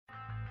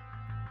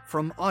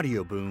From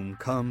Audioboom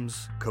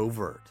comes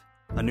Covert,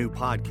 a new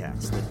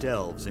podcast that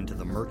delves into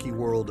the murky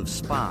world of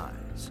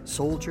spies,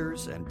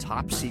 soldiers, and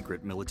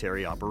top-secret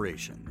military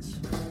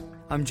operations.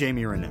 I'm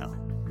Jamie Rennell,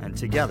 and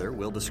together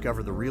we'll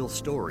discover the real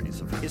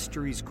stories of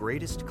history's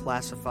greatest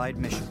classified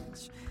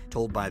missions,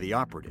 told by the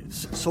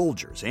operatives,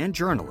 soldiers, and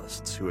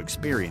journalists who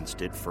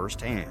experienced it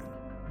firsthand.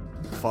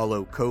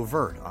 Follow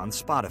Covert on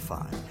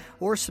Spotify,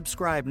 or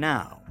subscribe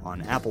now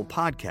on Apple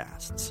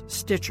Podcasts,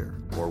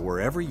 Stitcher, or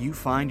wherever you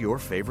find your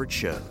favorite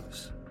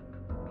shows.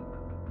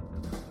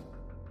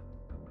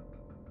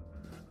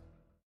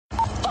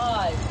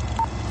 5,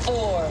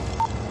 4,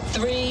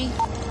 3,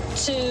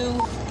 2,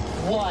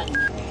 1.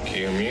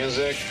 Cue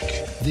music.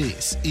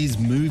 This is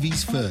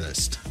Movies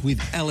First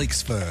with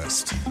Alex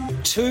First.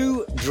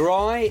 2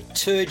 dry,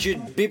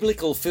 turgid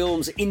biblical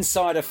films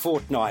inside a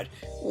fortnight.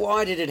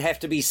 Why did it have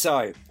to be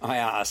so, I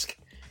ask?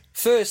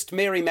 First,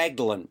 Mary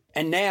Magdalene,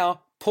 and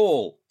now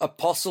Paul,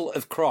 Apostle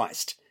of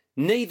Christ.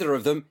 Neither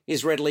of them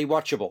is readily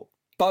watchable.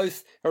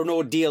 Both are an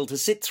ordeal to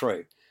sit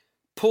through.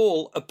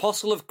 Paul,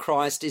 Apostle of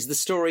Christ, is the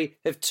story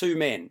of 2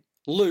 men.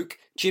 Luke,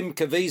 Jim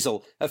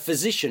Caviezel, a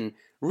physician,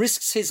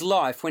 risks his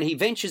life when he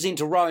ventures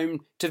into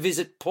Rome to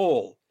visit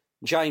Paul,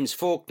 James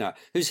Faulkner,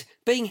 who's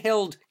being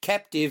held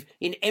captive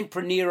in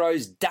Emperor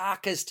Nero's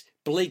darkest,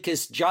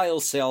 bleakest jail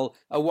cell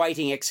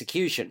awaiting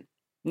execution.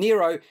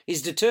 Nero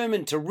is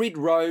determined to rid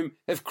Rome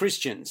of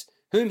Christians,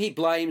 whom he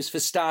blames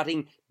for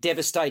starting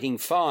devastating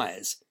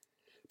fires.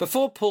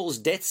 Before Paul's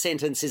death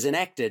sentence is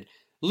enacted,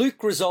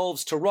 Luke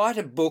resolves to write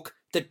a book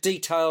that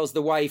details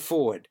the way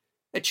forward,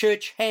 a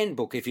church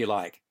handbook, if you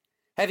like.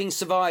 Having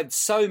survived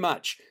so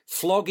much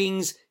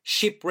floggings,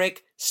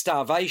 shipwreck,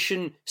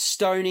 starvation,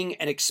 stoning,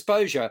 and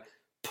exposure,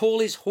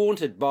 Paul is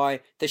haunted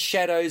by the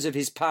shadows of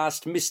his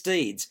past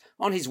misdeeds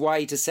on his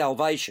way to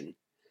salvation.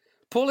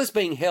 Paul is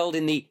being held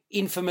in the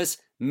infamous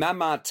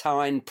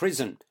Mamertine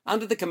prison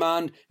under the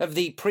command of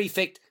the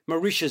prefect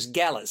Mauritius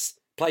Gallus,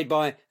 played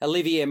by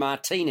Olivier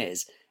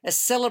Martinez, a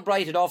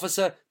celebrated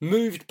officer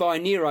moved by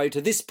Nero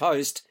to this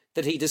post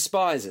that he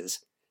despises.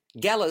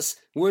 Gallus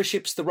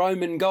worships the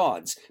Roman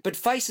gods, but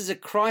faces a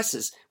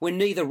crisis when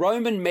neither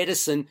Roman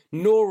medicine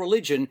nor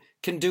religion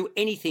can do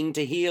anything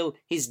to heal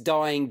his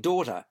dying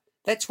daughter.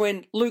 That's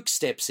when Luke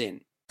steps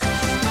in.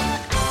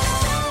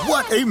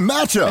 What a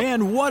matchup!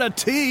 And what a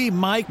team,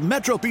 Mike.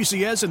 Metro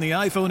PCS and the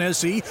iPhone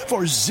SE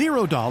for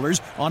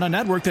 $0 on a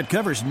network that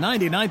covers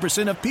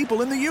 99% of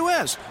people in the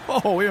U.S.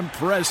 Oh,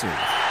 impressive.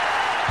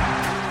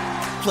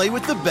 Play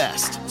with the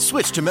best.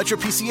 Switch to Metro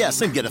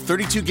PCS and get a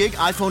 32-gig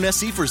iPhone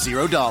SE for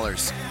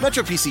 $0.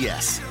 Metro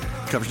PCS.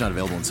 Coverage not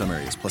available in some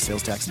areas, plus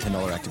sales tax and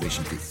 $10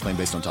 activation fee. Claim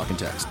based on talk and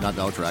text. Not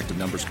valid for active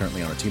numbers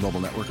currently on a T-Mobile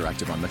network or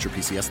active on Metro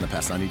PCS in the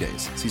past 90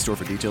 days. See store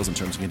for details and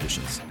terms and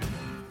conditions.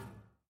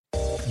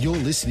 You're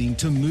listening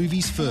to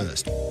Movies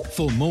First.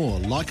 For more,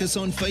 like us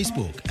on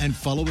Facebook and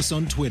follow us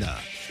on Twitter.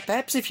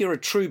 Perhaps if you're a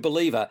true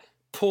believer,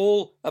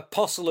 Paul,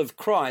 Apostle of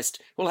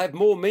Christ, will have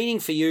more meaning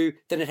for you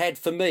than it had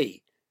for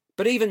me.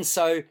 But even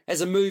so,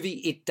 as a movie,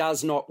 it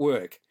does not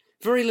work.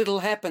 Very little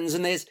happens,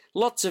 and there's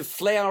lots of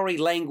flowery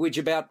language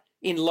about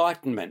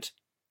enlightenment.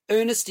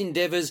 Earnest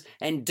endeavours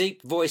and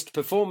deep-voiced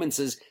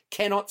performances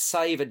cannot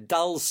save a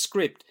dull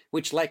script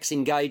which lacks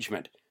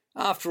engagement.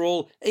 After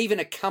all, even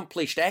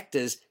accomplished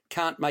actors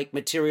can't make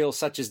material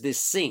such as this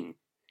sing.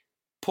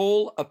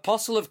 Paul,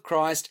 Apostle of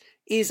Christ,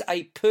 is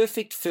a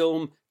perfect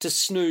film to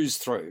snooze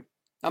through.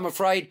 I'm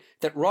afraid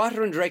that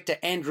writer and director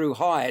Andrew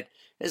Hyatt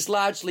has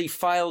largely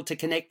failed to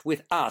connect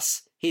with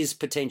us, his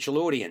potential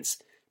audience.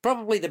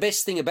 Probably the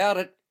best thing about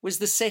it was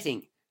the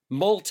setting.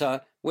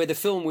 Malta, where the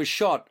film was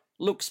shot,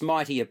 looks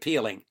mighty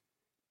appealing.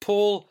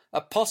 Paul,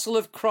 Apostle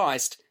of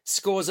Christ,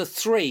 scores a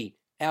 3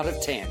 out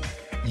of 10.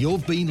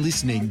 You've been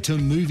listening to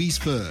Movies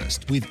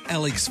First with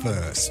Alex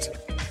First.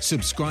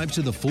 Subscribe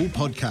to the full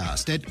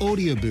podcast at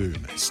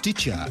Audioboom,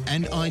 Stitcher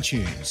and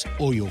iTunes,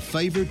 or your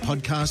favourite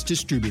podcast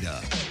distributor.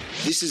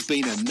 This has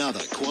been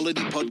another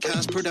quality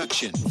podcast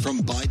production from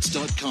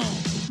Bytes.com.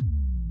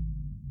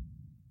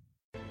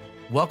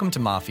 Welcome to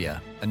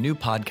Mafia, a new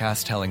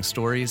podcast telling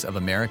stories of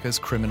America's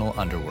criminal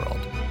underworld.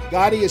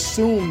 Gotti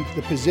assumed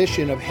the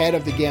position of head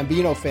of the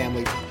Gambino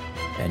family.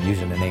 And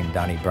using the name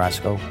Donnie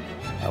Brasco,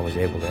 I was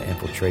able to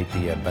infiltrate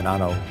the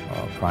Bonanno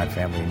crime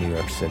family in New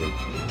York City.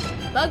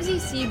 Bugsy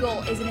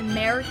Siegel is an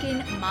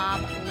American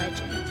mob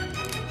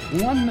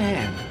legend. One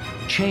man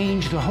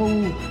changed the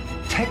whole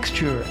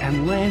texture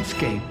and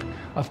landscape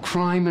of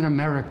crime in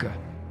America.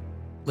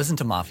 Listen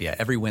to Mafia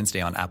every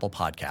Wednesday on Apple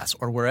Podcasts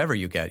or wherever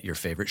you get your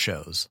favorite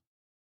shows.